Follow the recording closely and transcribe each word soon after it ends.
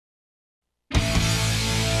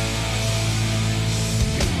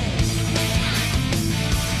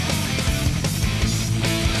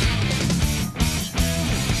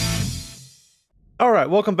All right,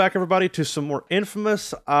 welcome back everybody to some more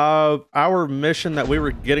Infamous. Our mission that we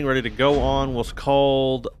were getting ready to go on was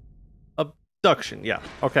called Abduction. Yeah,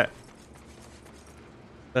 okay.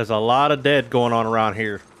 There's a lot of dead going on around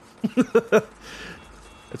here.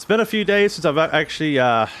 It's been a few days since I've actually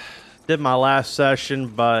did my last session,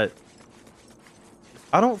 but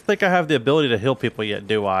I don't think I have the ability to heal people yet,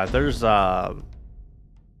 do I? There's a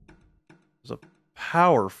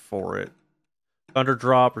power for it. Thunder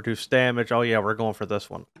drop, reduce damage. Oh yeah, we're going for this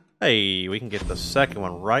one. Hey, we can get the second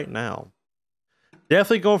one right now.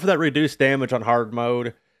 Definitely going for that reduced damage on hard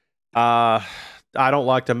mode. I don't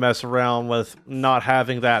like to mess around with not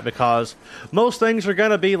having that because most things are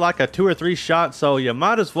going to be like a 2 or 3 shot, so you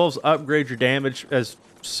might as well upgrade your damage as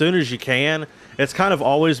soon as you can. It's kind of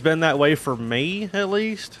always been that way for me, at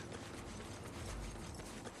least.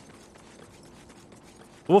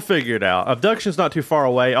 We'll figure it out. Abduction's not too far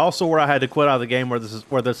away. Also, where I had to quit out of the game, where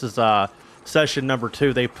this is session number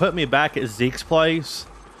 2, they put me back at Zeke's place.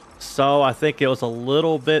 So I think it was a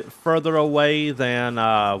little bit further away than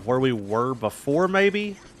where we were before,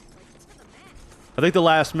 maybe. I think the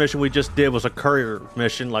last mission we just did was a courier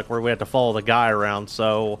mission, like where we had to follow the guy around.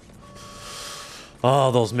 So,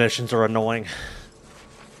 oh, those missions are annoying.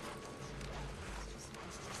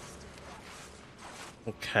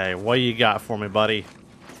 Okay, what you got for me, buddy?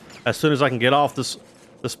 As soon as I can get off this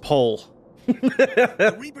pole.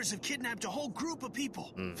 The Reapers have kidnapped a whole group of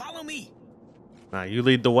people. Follow me. Now, you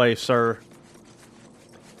lead the way, sir.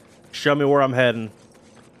 Show me where I'm heading.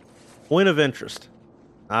 Point of interest.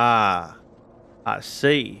 Ah, I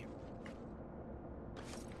see.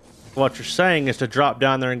 What you're saying is to drop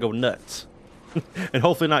down there and go nuts. And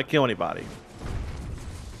hopefully not kill anybody.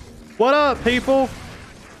 What up, people?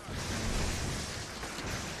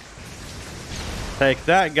 Take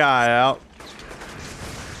that guy out.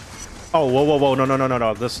 Oh, whoa, whoa, whoa.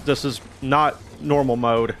 No. This is not normal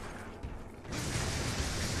mode.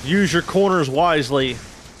 Use your corners wisely.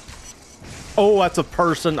 Oh, that's a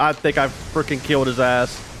person. I think I freaking killed his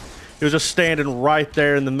ass. He was just standing right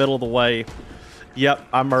there in the middle of the way. Yep,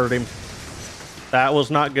 I murdered him. That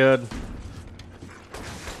was not good.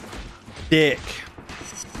 Dick.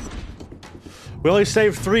 We only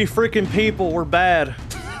saved 3 freaking people. We're bad.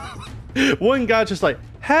 One guy just like,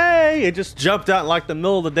 hey, it just jumped out in like the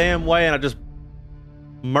middle of the damn way, and I just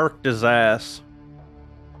murked his ass.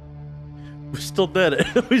 We still did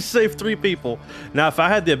it. We saved 3 people. Now, if I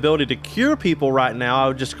had the ability to cure people right now, I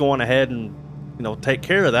would just go on ahead and, you know, take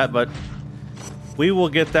care of that, but we will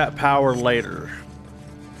get that power later.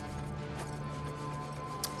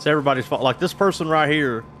 It's everybody's fault. Like this person right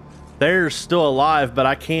here, they're still alive, but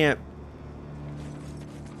I can't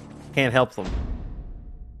help them.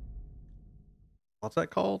 What's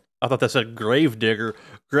that called? I thought that said grave digger.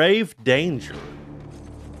 Grave danger.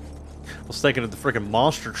 I was thinking of the freaking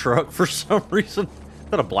monster truck for some reason.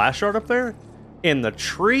 Is that a blast shard up there? In the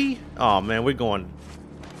tree? Oh man, we're going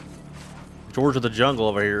George of the Jungle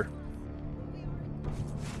over here.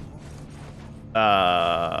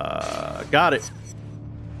 Got it.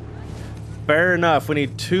 Fair enough. We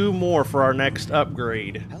need 2 more for our next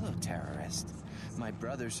upgrade. Hello, terrorist. My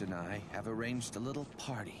brothers and I have arranged a little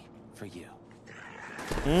party for you.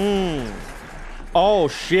 Oh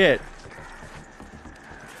shit.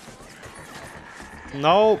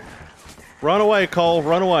 Nope. Run away, Cole.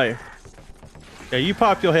 Run away. Yeah, you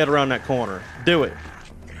pop your head around that corner. Do it.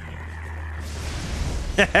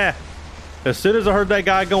 As soon as I heard that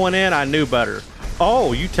guy going in, I knew better.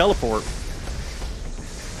 Oh, you teleport.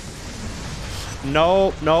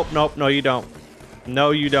 Nope. No, you don't.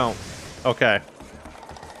 No, you don't. Okay.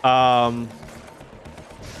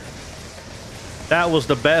 That was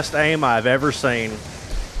the best aim I've ever seen.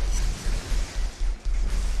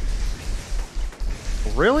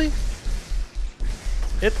 Really?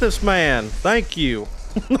 Hit this man. Thank you.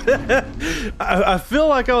 I feel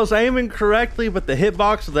like I was aiming correctly, but the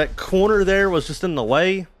hitbox of that corner there was just in the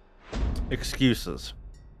way. Excuses.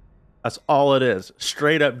 That's all it is.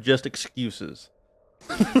 Straight up just excuses.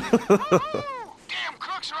 Damn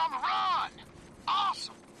crooks are on the run.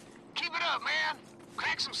 Awesome. Keep it up, man.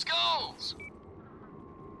 Crack some skulls.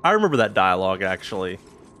 I remember that dialogue, actually.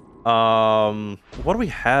 What do we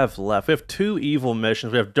have left? We have 2 evil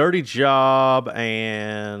missions. We have Dirty Job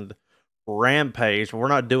and Rampage, but we're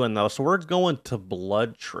not doing those. So we're going to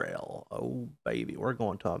Blood Trail. Oh, baby. We're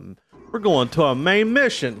going to a main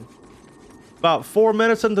mission. About 4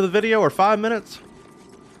 minutes into the video, or 5 minutes.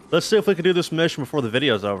 Let's see if we can do this mission before the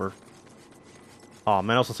video's over. Oh,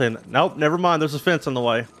 man, I was saying, nope, never mind. There's a fence in the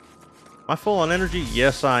way. Am I full on energy?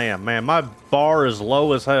 Yes, I am. Man, my bar is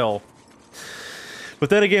low as hell. But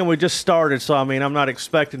then again, we just started, so I mean, I'm not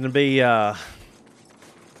expecting to be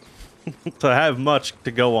to have much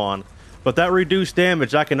to go on. But that reduced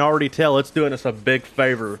damage, I can already tell it's doing us a big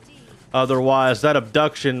favor. Otherwise, that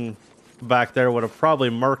abduction back there would have probably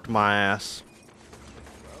murked my ass.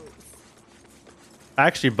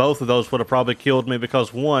 Actually, both of those would have probably killed me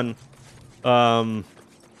because one, getting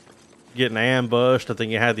ambushed, I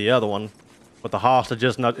think you had the other one. But the hostage,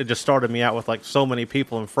 it just started me out with like so many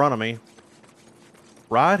people in front of me.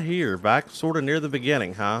 Right here, back sort of near the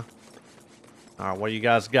beginning, huh? Alright, what do you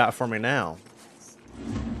guys got for me now?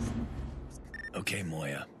 Okay,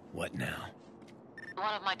 Moya, what now?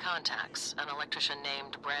 One of my contacts, an electrician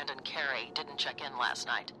named Brandon Carey, didn't check in last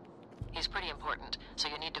night. He's pretty important, so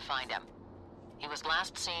you need to find him. He was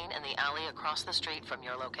last seen in the alley across the street from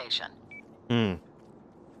your location.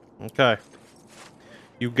 Okay.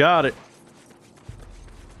 You got it.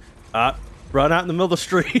 Run out in the middle of the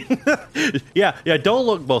street. yeah, don't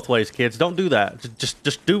look both ways, kids. Don't do that.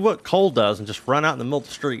 Just do what Cole does and just run out in the middle of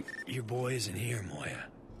the street. Your boy isn't here, Moya.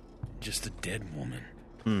 Just a dead woman.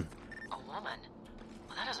 A woman?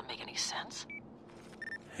 Well, that doesn't make any sense.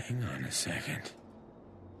 Hang on a second.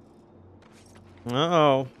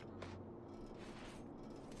 Uh-oh.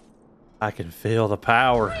 I can feel the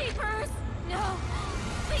power. Reapers! No!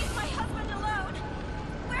 Leave my husband alone!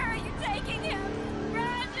 Where are you taking him?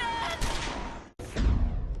 Brandon!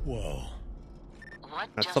 Whoa. What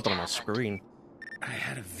That's just something on my happened? screen. I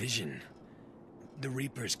had a vision. The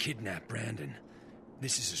Reapers kidnapped Brandon.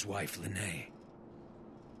 This is his wife, Lene.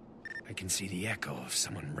 I can see the echo of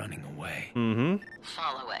someone running away. Mm-hmm.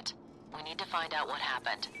 Follow it. We need to find out what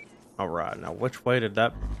happened. Alright, now which way did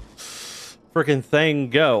that freaking thing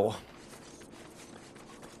go?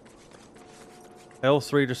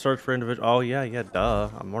 L3 to search for individual. Oh, yeah, duh.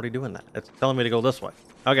 I'm already doing that. It's telling me to go this way.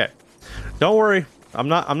 Okay. Don't worry. I'm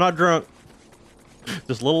not drunk.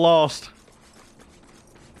 Just a little lost.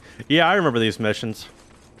 Yeah, I remember these missions.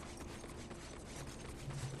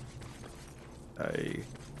 Hey,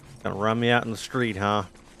 gonna run me out in the street, huh?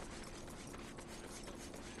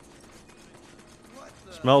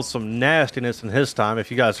 Smells some nastiness in his time, if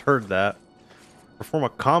you guys heard that. Perform a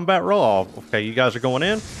combat roll. Oh, okay, you guys are going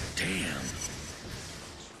in? Damn.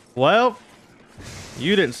 Well,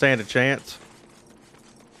 you didn't stand a chance.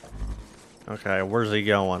 Okay, where's he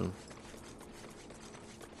going?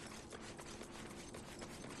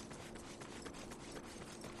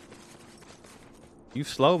 You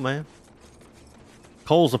slow, man.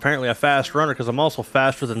 Cole's apparently a fast runner because I'm also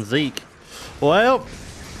faster than Zeke. Well,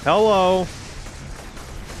 hello.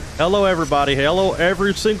 Hello, everybody. Hello,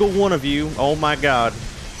 every single one of you. Oh, my God.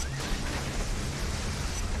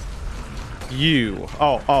 You.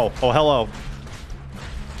 Oh, hello.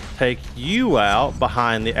 Take you out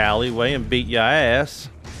behind the alleyway and beat your ass.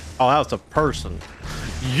 Oh, that was a person.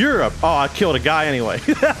 You're a... Oh, I killed a guy anyway.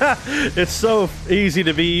 It's so easy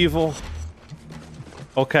to be evil.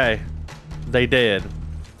 Okay. They did.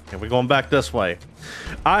 And we're going back this way.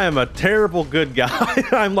 I am a terrible good guy.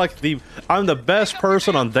 I'm the best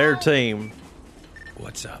person on their team.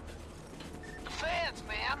 What's up? The feds,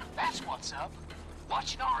 man. That's what's up.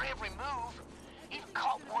 Watching our every move. Even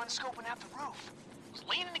caught one scoping out the roof. Was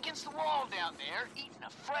leaning against the wall down there, eating a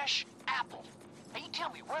fresh apple. Now you tell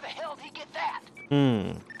me, where the hell did he get that?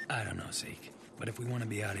 I don't know, Zeke. But if we want to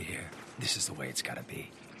be out of here, this is the way it's gotta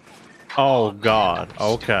be. Oh, God.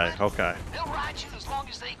 Okay, okay. They'll ride you as long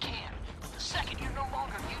as they can. The second you're no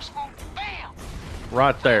longer useful, bam!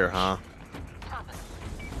 Right there, huh? Permanent.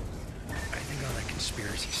 I think all that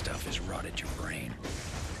conspiracy stuff has rotted your brain.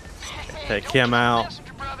 Take Don't him kill the out.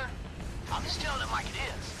 messenger, brother. I'm just telling it like it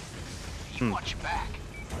is. You watch your back.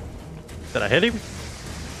 Did I hit him?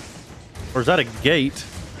 Or is that a gate?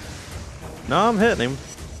 No, I'm hitting him.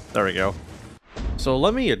 There we go. So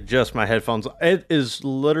let me adjust my headphones. It is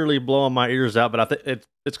literally blowing my ears out, but I think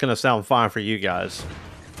it's going to sound fine for you guys.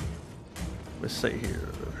 Let's see here.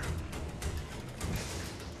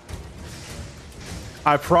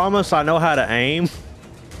 I promise I know how to aim.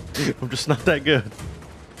 I'm just not that good.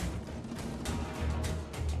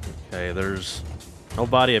 Okay, there's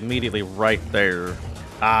nobody immediately right there.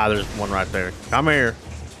 Ah, there's one right there. Come here.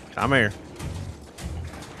 Come here.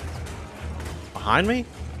 Behind me?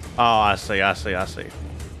 Oh, I see.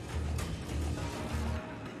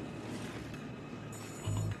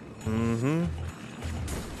 Mm-hmm.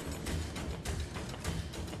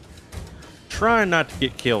 Trying not to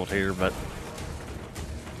get killed here, but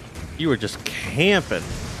you were just camping.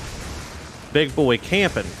 Big boy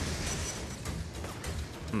camping.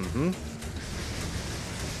 Mm-hmm.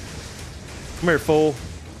 Come here, fool.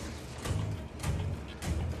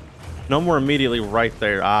 No more immediately right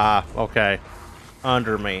there. Ah, okay.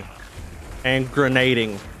 Under me. And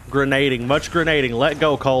grenading. Grenading, much grenading. Let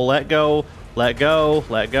go, Cole. Let go. Let go.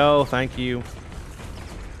 Let go. Thank you.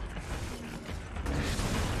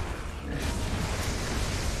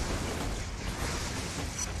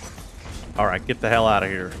 Alright, get the hell out of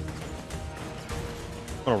here.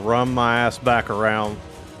 I'm gonna run my ass back around.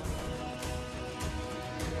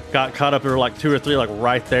 Got caught up there like 2 or 3, like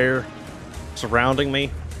right there, surrounding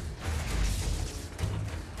me.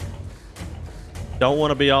 Don't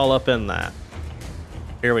want to be all up in that.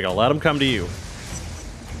 Here we go. Let them come to you.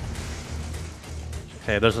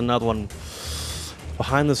 Okay, there's another one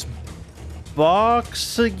behind this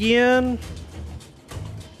box again.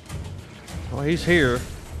 Oh, he's here.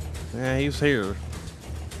 Yeah, he's here.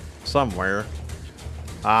 Somewhere.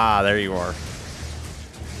 Ah, there you are.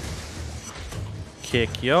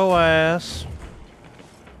 Kick your ass.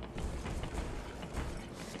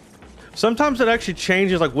 Sometimes it actually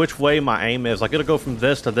changes like which way my aim is. Like it'll go from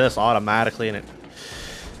this to this automatically, and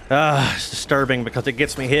it's disturbing because it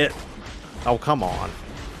gets me hit. Oh, come on.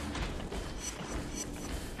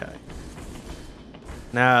 Okay.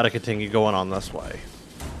 Now to continue going on this way.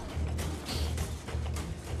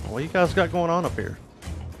 What you guys got going on up here?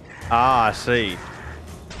 Ah, I see.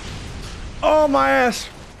 Oh, my ass!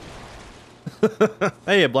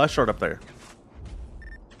 Hey, a blast short up there.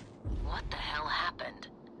 What the hell happened?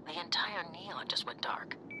 The entire neon just went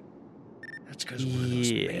dark. That's because one of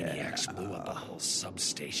those maniacs blew up a whole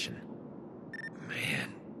substation.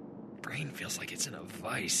 Man, brain feels like it's in a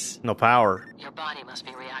vice. No power. Your body must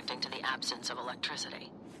be reacting to the absence of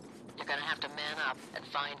electricity. You're gonna have to man up and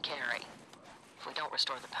find Carrie. If we don't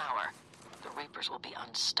restore the power, the Reapers will be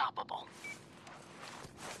unstoppable.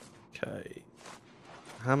 Okay.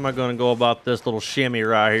 How am I going to go about this little shimmy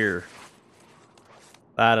right here?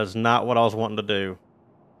 That is not what I was wanting to do.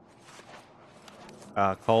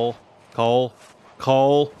 Cole.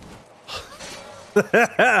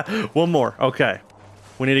 One more. Okay.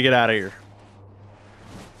 We need to get out of here.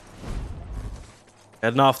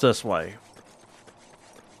 Heading off this way.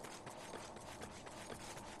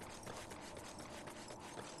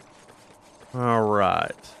 All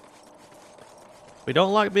right. We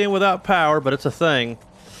don't like being without power, but it's a thing.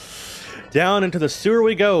 Down into the sewer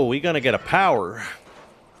we go. We're gonna get a power.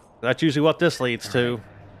 That's usually what this leads to.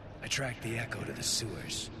 I tracked the echo to the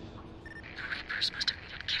sewers. The Reapers must have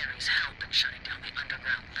needed Carrie's help in shutting down the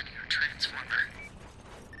underground linear transformer.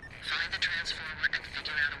 Find the transformer and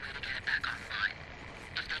figure out a way to get it back online.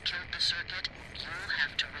 If they killed the circuit, you'll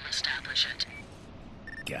have to reestablish it.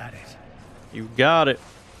 Got it. You got it.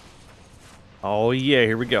 Oh yeah,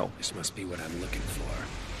 here we go. This must be what I'm looking for.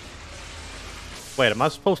 Wait, am I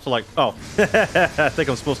supposed to like... Oh, I think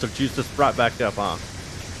I'm supposed to juice this right back up, huh?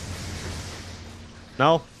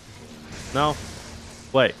 No? No?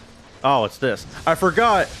 Wait. Oh, it's this. I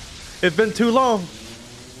forgot. It's been too long.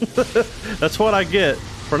 That's what I get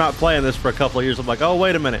for not playing this for a couple of years. I'm like, oh,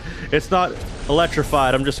 wait a minute. It's not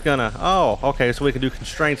electrified. I'm just gonna... Oh, okay, so we can do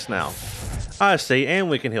constraints now. I see, and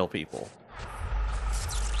we can heal people.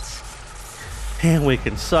 And we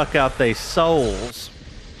can suck out their souls.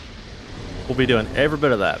 We'll be doing every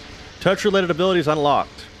bit of that. Touch-related abilities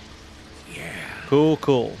unlocked. Yeah. Cool,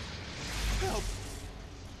 cool.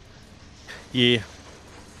 Yeah.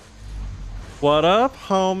 What up,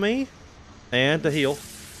 homie? And to heal.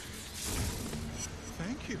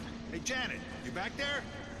 Thank you. Hey, Janet, you back there?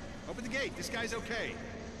 Open the gate. This guy's okay.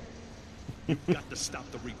 You've got to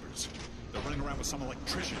stop the Reapers. They're running around with some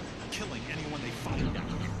electrician, killing anyone they find out.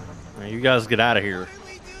 Now, you guys get out of here.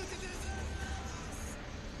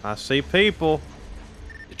 I see people.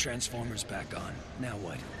 The transformer's back on. Now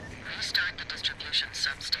what? Restart the distribution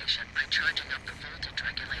substation by charging up the voltage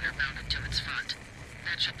regulator mounted to its front.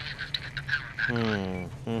 That should be enough to get the power back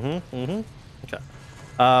on.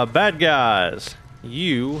 Okay. Bad guys.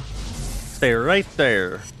 You stay right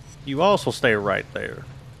there. You also stay right there.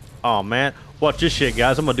 Oh, man. Watch this shit,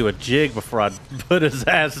 guys. I'm gonna do a jig before I put his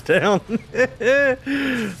ass down.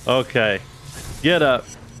 Okay. Get up.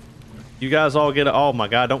 You guys all get up. Oh, my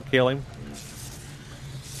God. Don't kill him.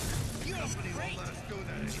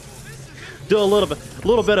 Do a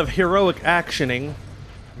little bit of heroic actioning.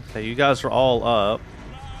 Okay, you guys are all up.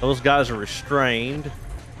 Those guys are restrained.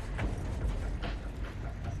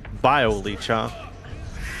 Bio leech, huh?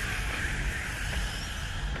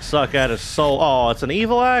 Suck at his soul. Oh, it's an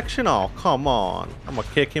evil action? Oh, come on. I'm gonna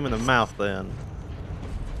kick him in the mouth then.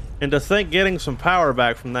 And to think getting some power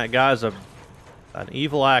back from that guy's an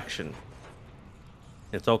evil action.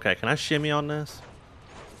 It's okay. Can I shimmy on this?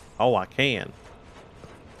 Oh, I can.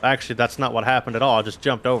 Actually, that's not what happened at all. I just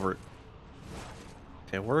jumped over it.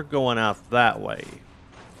 Okay, we're going out that way.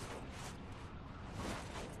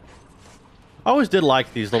 I always did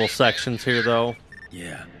like these little sections here, though.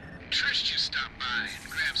 Yeah. Trish just stopped by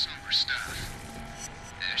and grabbed some of her stuff.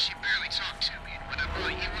 She barely talked to me, and when I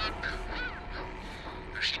brought you up,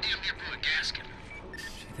 she damn near blew a gasket.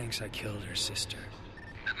 She thinks I killed her sister.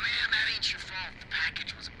 But man, that ain't your fault. The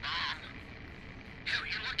package was a bomb. Hell,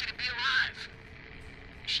 you're lucky to be alive.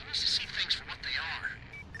 She needs to see things for what they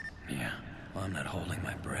are. Yeah, well, I'm not holding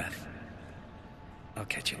my breath. I'll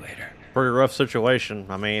catch you later. Pretty rough situation.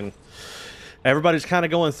 I mean, everybody's kind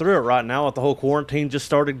of going through it right now with the whole quarantine just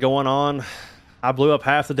started going on. I blew up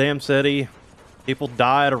half the damn city. People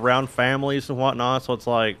died around families and whatnot, so it's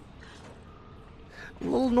like a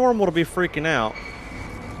little normal to be freaking out.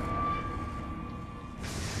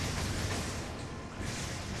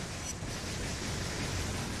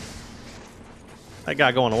 That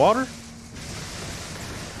guy go in the water?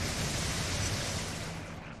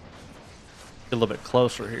 Get a little bit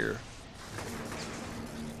closer here.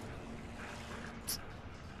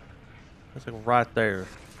 That's like right there.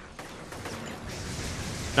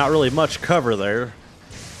 Not really much cover there.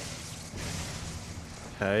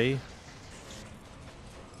 Okay.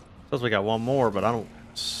 Says we got one more, but I don't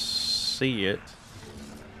see it.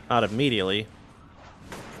 Not immediately.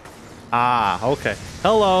 Ah, okay.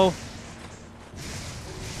 Hello.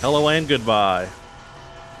 Hello and goodbye.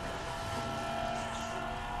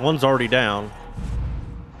 One's already down.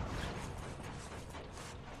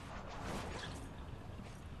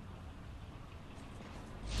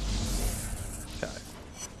 Okay.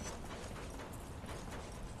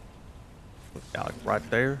 Got it right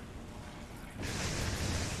there.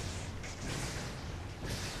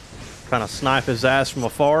 Trying to snipe his ass from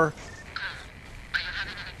afar. Are you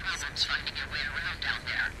having any problems finding your way around down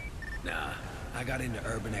there? Nah, I got into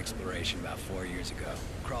urban exploration about 4 years ago.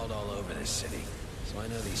 Crawled all over this city, so I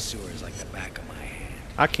know these sewers like the back of my hand.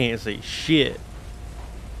 I can't see shit.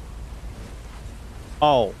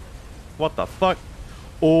 Oh, what the fuck?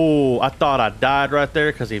 Oh, I thought I died right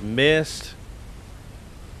there because he missed.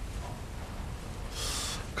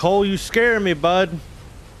 Cole, you scaring me, bud.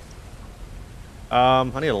 I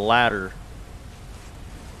need a ladder.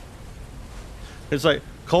 It's like,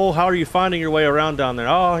 Cole, how are you finding your way around down there?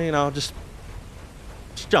 Oh, you know, just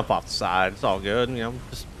jump off the side. It's all good, you know.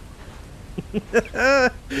 Just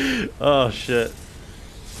oh shit.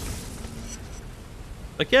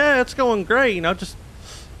 Like, yeah, it's going great, you know, just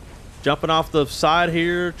jumping off the side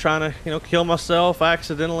here, trying to, you know, kill myself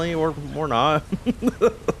accidentally or not.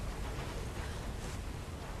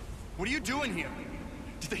 What are you doing here?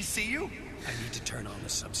 Did they see you? I need to turn on the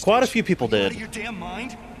substation. Quite a few people Are you out did. of your damn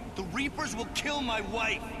mind? The Reapers will kill my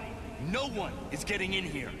wife. No one is getting in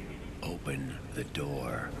here. Open the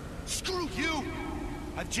door. Screw you!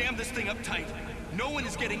 I've jammed this thing up tight. No one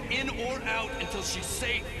is getting in or out until she's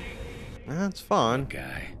safe. That's fun.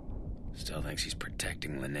 Guy still thinks he's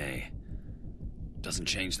protecting Lene. Doesn't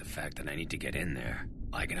change the fact that I need to get in there.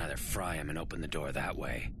 I can either fry him and open the door that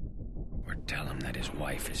way, or tell him that his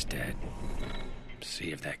wife is dead.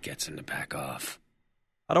 See if that gets him to back off.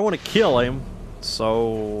 I don't want to kill him,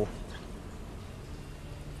 so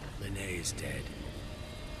Lene is dead.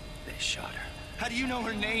 They shot her. How do you know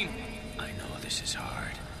her name? I know this is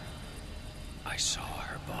hard. I saw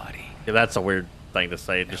her body. yeah, that's a weird thing to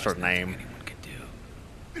say. There Just her was nothing name. anyone could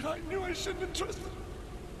do. I knew I shouldn't have trusted.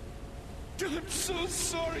 I'm so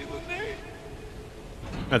sorry,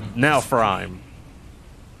 Lene. Now fry him.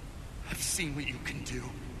 I've seen what you can do.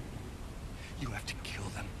 You have to kill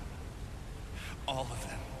them. All of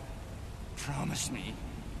them. Promise me.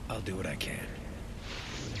 I'll do what I can.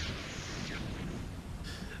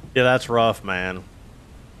 Yeah, that's rough, man.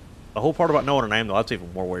 The whole part about knowing her name, though, that's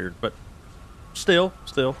even more weird. But still.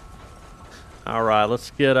 All right, let's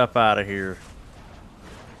get up out of here.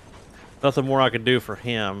 Nothing more I could do for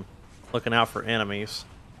him. Looking out for enemies.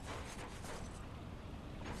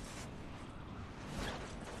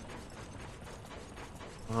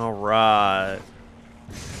 All right.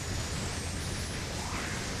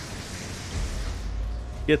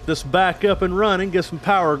 Get this back up and running. Get some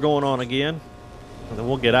power going on again. And then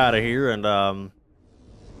we'll get out of here and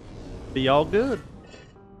be all good.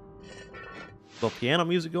 Little piano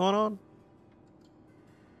music going on.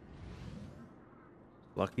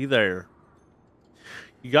 Lucky there.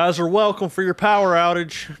 You guys are welcome for your power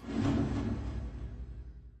outage.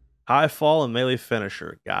 High fall and melee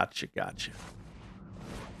finisher. Gotcha.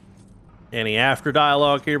 Any after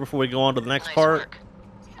dialogue here before we go on to the next Nice part? work.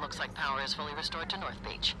 Looks like power is fully restored to North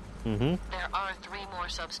Beach. Mm-hmm. There are 3 more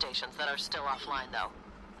substations that are still offline, though.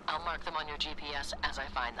 I'll mark them on your GPS as I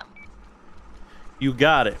find them. You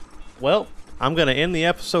got it. Well, I'm going to end the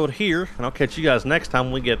episode here, and I'll catch you guys next time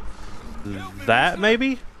when we get that,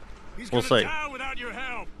 maybe? We'll see. Die without your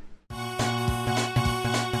help.